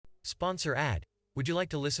Sponsor ad. Would you like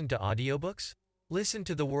to listen to audiobooks? Listen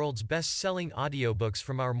to the world's best-selling audiobooks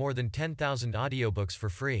from our more than 10,000 audiobooks for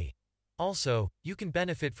free. Also, you can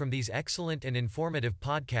benefit from these excellent and informative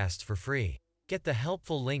podcasts for free. Get the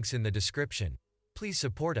helpful links in the description. Please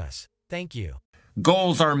support us. Thank you.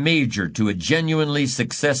 Goals are major to a genuinely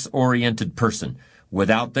success-oriented person.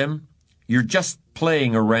 Without them, you're just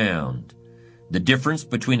playing around. The difference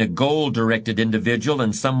between a goal-directed individual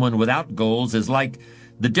and someone without goals is like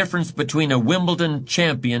the difference between a Wimbledon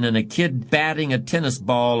champion and a kid batting a tennis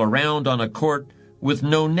ball around on a court with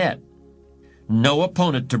no net. No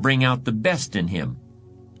opponent to bring out the best in him,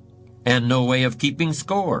 and no way of keeping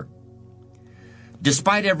score.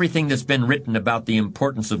 Despite everything that's been written about the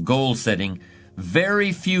importance of goal setting,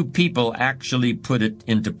 very few people actually put it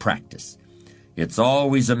into practice. It's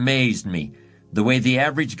always amazed me the way the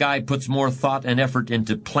average guy puts more thought and effort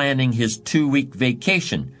into planning his 2-week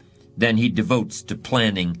vacation than he devotes to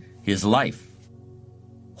planning his life.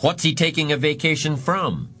 What's he taking a vacation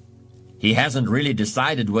from? He hasn't really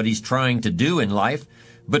decided what he's trying to do in life,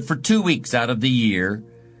 but for 2 weeks out of the year,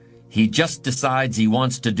 he just decides he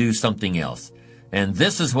wants to do something else. And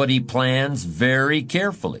this is what he plans very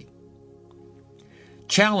carefully.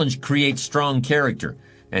 Challenge creates strong character,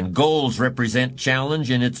 and goals represent challenge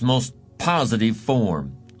in its most positive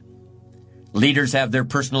form. Leaders have their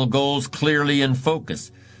personal goals clearly in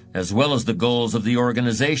focus, as well as the goals of the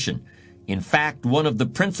organization. In fact, one of the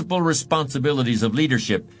principal responsibilities of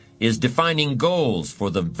leadership is defining goals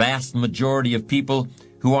for the vast majority of people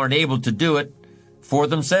who aren't able to do it for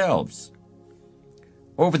themselves.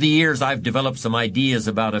 Over the years, I've developed some ideas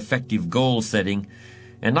about effective goal setting,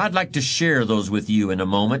 and I'd like to share those with you in a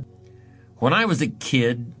moment. When I was a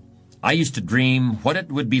kid, I used to dream what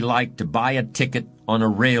it would be like to buy a ticket on a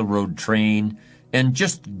railroad train and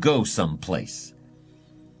just go someplace.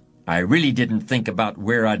 I really didn't think about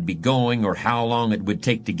where I'd be going or how long it would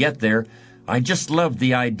take to get there. I just loved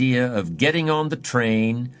the idea of getting on the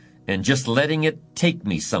train and just letting it take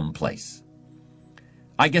me someplace.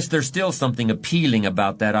 I guess there's still something appealing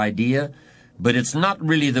about that idea, but it's not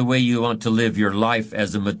really the way you want to live your life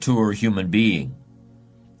as a mature human being.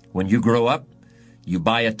 When you grow up, you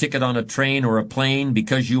buy a ticket on a train or a plane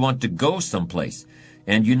because you want to go someplace,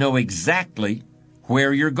 and you know exactly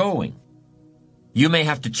where you're going. You may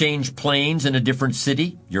have to change planes in a different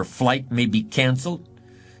city. Your flight may be canceled,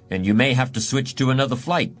 and you may have to switch to another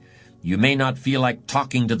flight. You may not feel like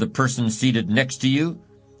talking to the person seated next to you,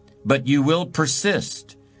 but you will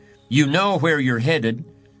persist. You know where you're headed,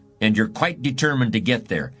 and you're quite determined to get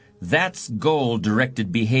there. That's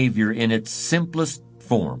goal-directed behavior in its simplest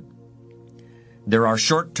form. There are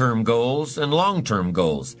short-term goals and long-term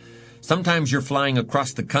goals. Sometimes you're flying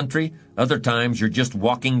across the country. Other times you're just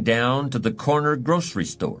walking down to the corner grocery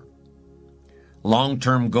store.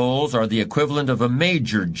 Long-term goals are the equivalent of a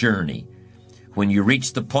major journey. When you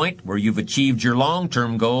reach the point where you've achieved your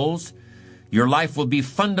long-term goals, your life will be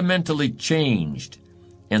fundamentally changed,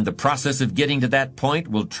 and the process of getting to that point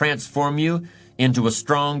will transform you into a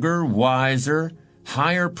stronger, wiser,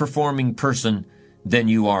 higher-performing person than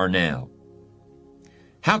you are now.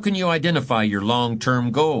 How can you identify your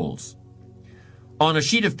long-term goals? On a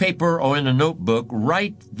sheet of paper or in a notebook,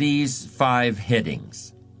 write these 5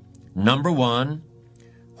 headings. Number 1,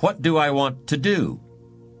 what do I want to do?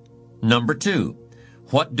 Number 2,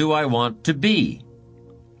 what do I want to be?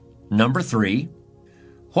 Number 3,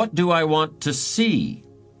 what do I want to see?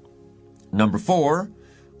 Number 4,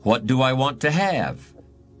 what do I want to have?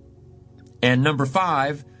 And number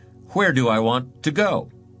 5, where do I want to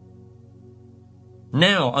go?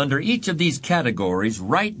 Now, under each of these categories,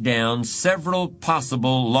 write down several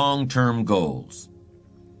possible long-term goals.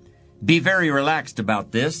 Be very relaxed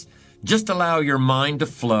about this. Just allow your mind to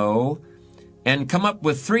flow and come up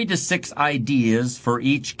with 3 to 6 ideas for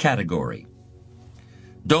each category.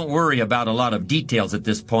 Don't worry about a lot of details at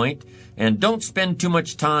this point, and don't spend too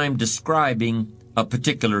much time describing a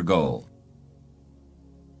particular goal.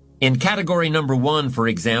 In category number 1, for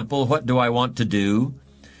example, what do I want to do?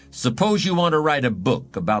 Suppose you want to write a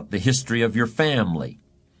book about the history of your family,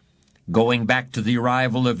 going back to the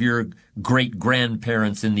arrival of your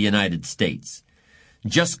great-grandparents in the United States.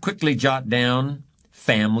 Just quickly jot down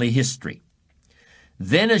family history.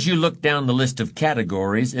 Then as you look down the list of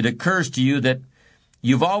categories, it occurs to you that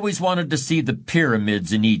you've always wanted to see the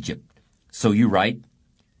pyramids in Egypt. So you write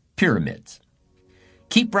pyramids.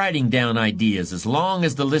 Keep writing down ideas as long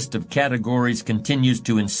as the list of categories continues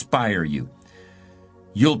to inspire you.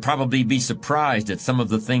 You'll probably be surprised at some of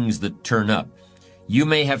the things that turn up. You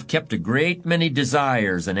may have kept a great many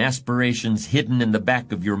desires and aspirations hidden in the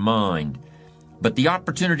back of your mind, but the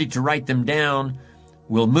opportunity to write them down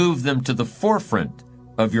will move them to the forefront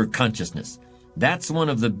of your consciousness. That's one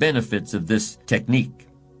of the benefits of this technique.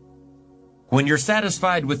 When you're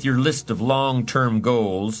satisfied with your list of long-term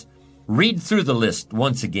goals, read through the list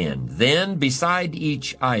once again. Then, beside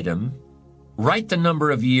each item, write the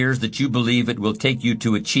number of years that you believe it will take you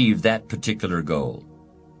to achieve that particular goal.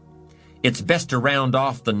 It's best to round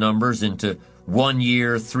off the numbers into 1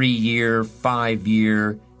 year, 3 year, 5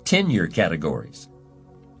 year, 10-year categories.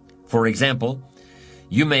 For example,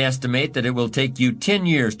 you may estimate that it will take you 10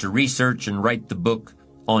 years to research and write the book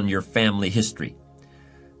on your family history.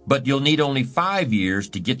 But you'll need only 5 years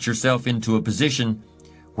to get yourself into a position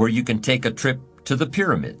where you can take a trip to the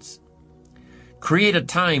pyramids. Create a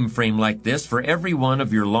time frame like this for every one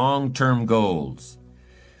of your long-term goals.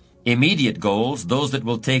 Immediate goals, those that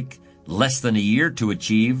will take less than a year to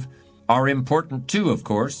achieve, are important too, of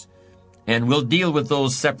course, and we'll deal with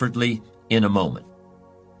those separately in a moment.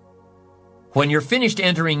 When you're finished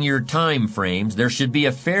entering your time frames, there should be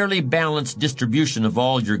a fairly balanced distribution of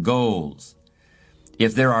all your goals.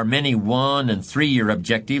 If there are many 1- and 3-year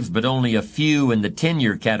objectives, but only a few in the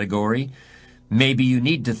 10-year category, maybe you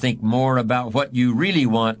need to think more about what you really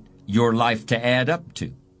want your life to add up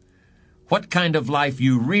to. What kind of life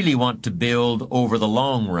you really want to build over the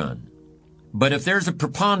long run. But if there's a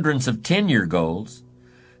preponderance of 10-year goals,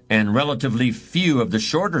 and relatively few of the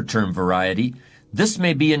shorter-term variety, this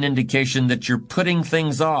may be an indication that you're putting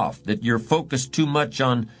things off, that you're focused too much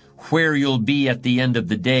on where you'll be at the end of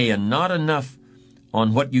the day and not enough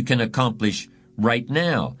on what you can accomplish right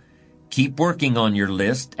now. Keep working on your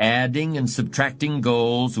list, adding and subtracting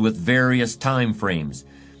goals with various time frames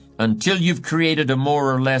until you've created a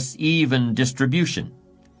more or less even distribution.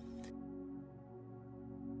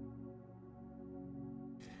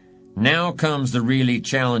 Now comes the really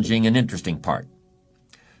challenging and interesting part.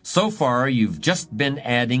 So far, you've just been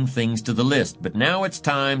adding things to the list, but now it's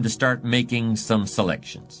time to start making some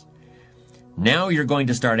selections. Now you're going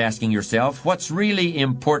to start asking yourself, what's really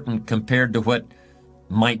important compared to what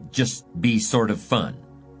might just be sort of fun?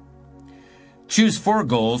 Choose 4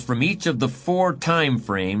 goals from each of the 4 time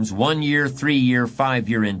frames, 1 year, 3 year, 5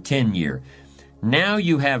 year, and 10 year. Now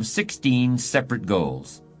you have 16 separate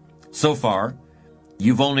goals. So far,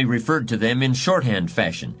 you've only referred to them in shorthand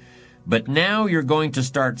fashion. But now you're going to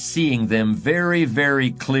start seeing them very, very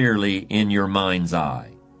clearly in your mind's eye.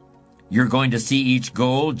 You're going to see each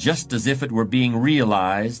goal just as if it were being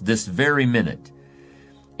realized this very minute.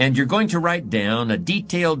 And you're going to write down a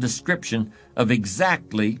detailed description of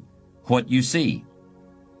exactly what you see.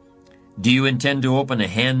 Do you intend to open a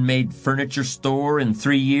handmade furniture store in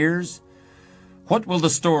 3 years? What will the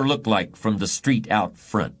store look like from the street out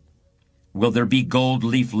front? Will there be gold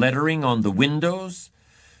leaf lettering on the windows?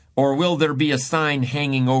 Or will there be a sign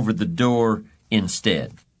hanging over the door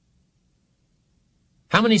instead?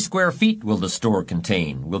 How many square feet will the store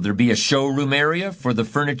contain? Will there be a showroom area for the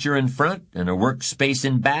furniture in front and a workspace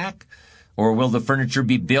in back? Or will the furniture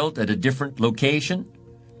be built at a different location?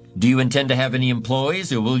 Do you intend to have any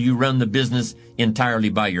employees, or will you run the business entirely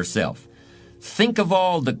by yourself? Think of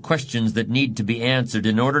all the questions that need to be answered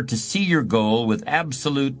in order to see your goal with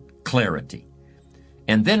absolute clarity.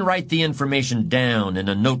 And then write the information down in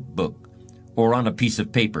a notebook or on a piece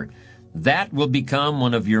of paper. That will become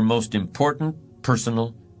one of your most important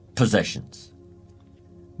personal possessions.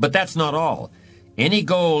 But that's not all. Any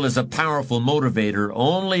goal is a powerful motivator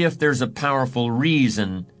only if there's a powerful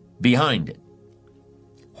reason behind it.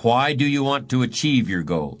 Why do you want to achieve your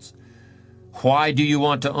goals? Why do you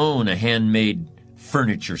want to own a handmade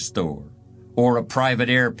furniture store, or a private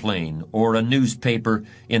airplane, or a newspaper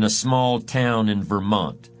in a small town in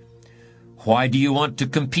Vermont? Why do you want to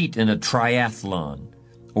compete in a triathlon,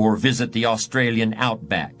 or visit the Australian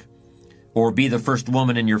outback, or be the first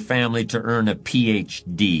woman in your family to earn a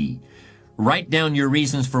PhD? Write down your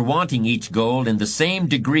reasons for wanting each goal in the same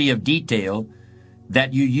degree of detail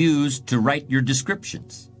that you use to write your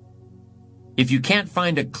descriptions. If you can't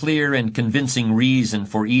find a clear and convincing reason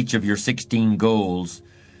for each of your 16 goals,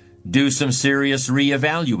 do some serious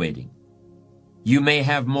reevaluating. You may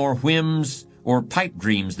have more whims or pipe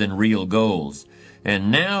dreams than real goals,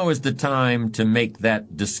 and now is the time to make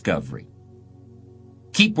that discovery.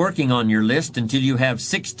 Keep working on your list until you have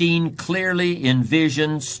 16 clearly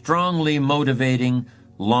envisioned, strongly motivating,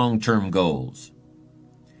 long-term goals.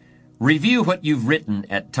 Review what you've written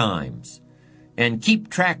at times, and keep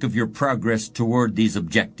track of your progress toward these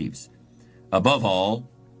objectives. Above all,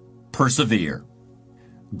 persevere.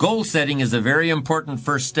 Goal setting is a very important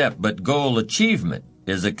first step, but goal achievement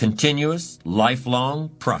is a continuous, lifelong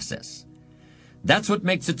process. That's what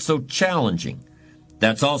makes it so challenging.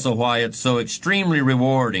 That's also why it's so extremely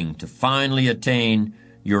rewarding to finally attain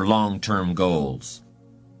your long-term goals.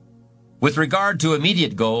 With regard to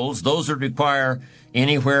immediate goals, those that require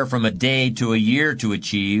anywhere from a day to a year to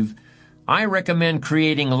achieve, I recommend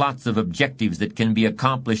creating lots of objectives that can be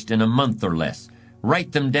accomplished in a month or less.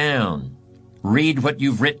 Write them down. Read what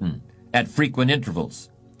you've written at frequent intervals.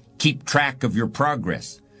 Keep track of your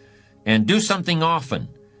progress. And do something often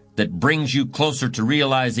that brings you closer to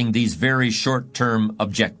realizing these very short-term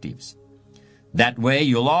objectives. That way,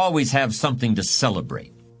 you'll always have something to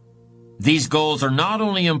celebrate. These goals are not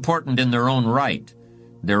only important in their own right,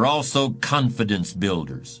 they're also confidence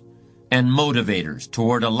builders and motivators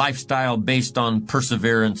toward a lifestyle based on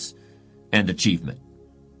perseverance and achievement.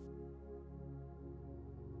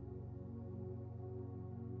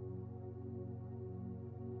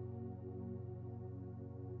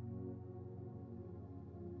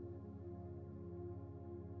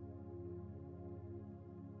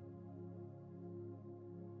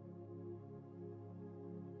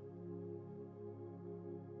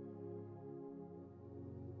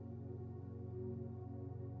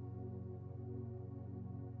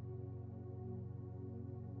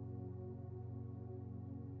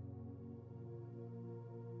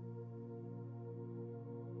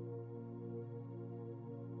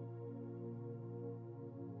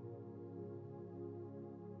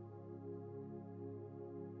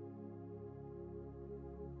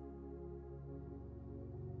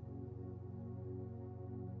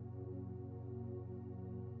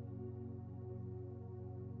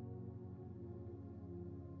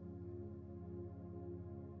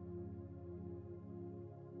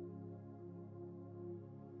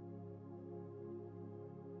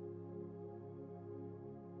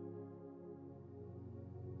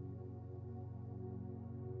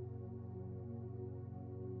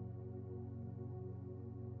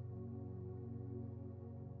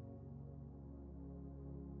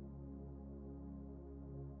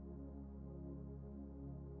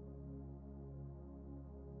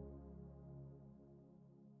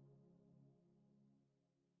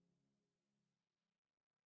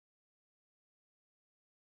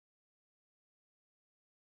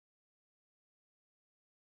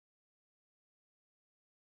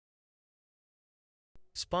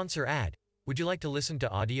 Sponsor ad. Would you like to listen to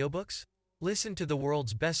audiobooks? Listen to the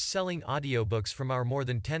world's best-selling audiobooks from our more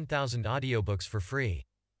than 10,000 audiobooks for free.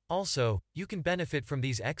 Also, you can benefit from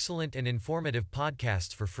these excellent and informative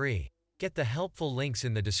podcasts for free. Get the helpful links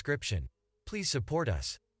in the description. Please support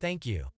us. Thank you.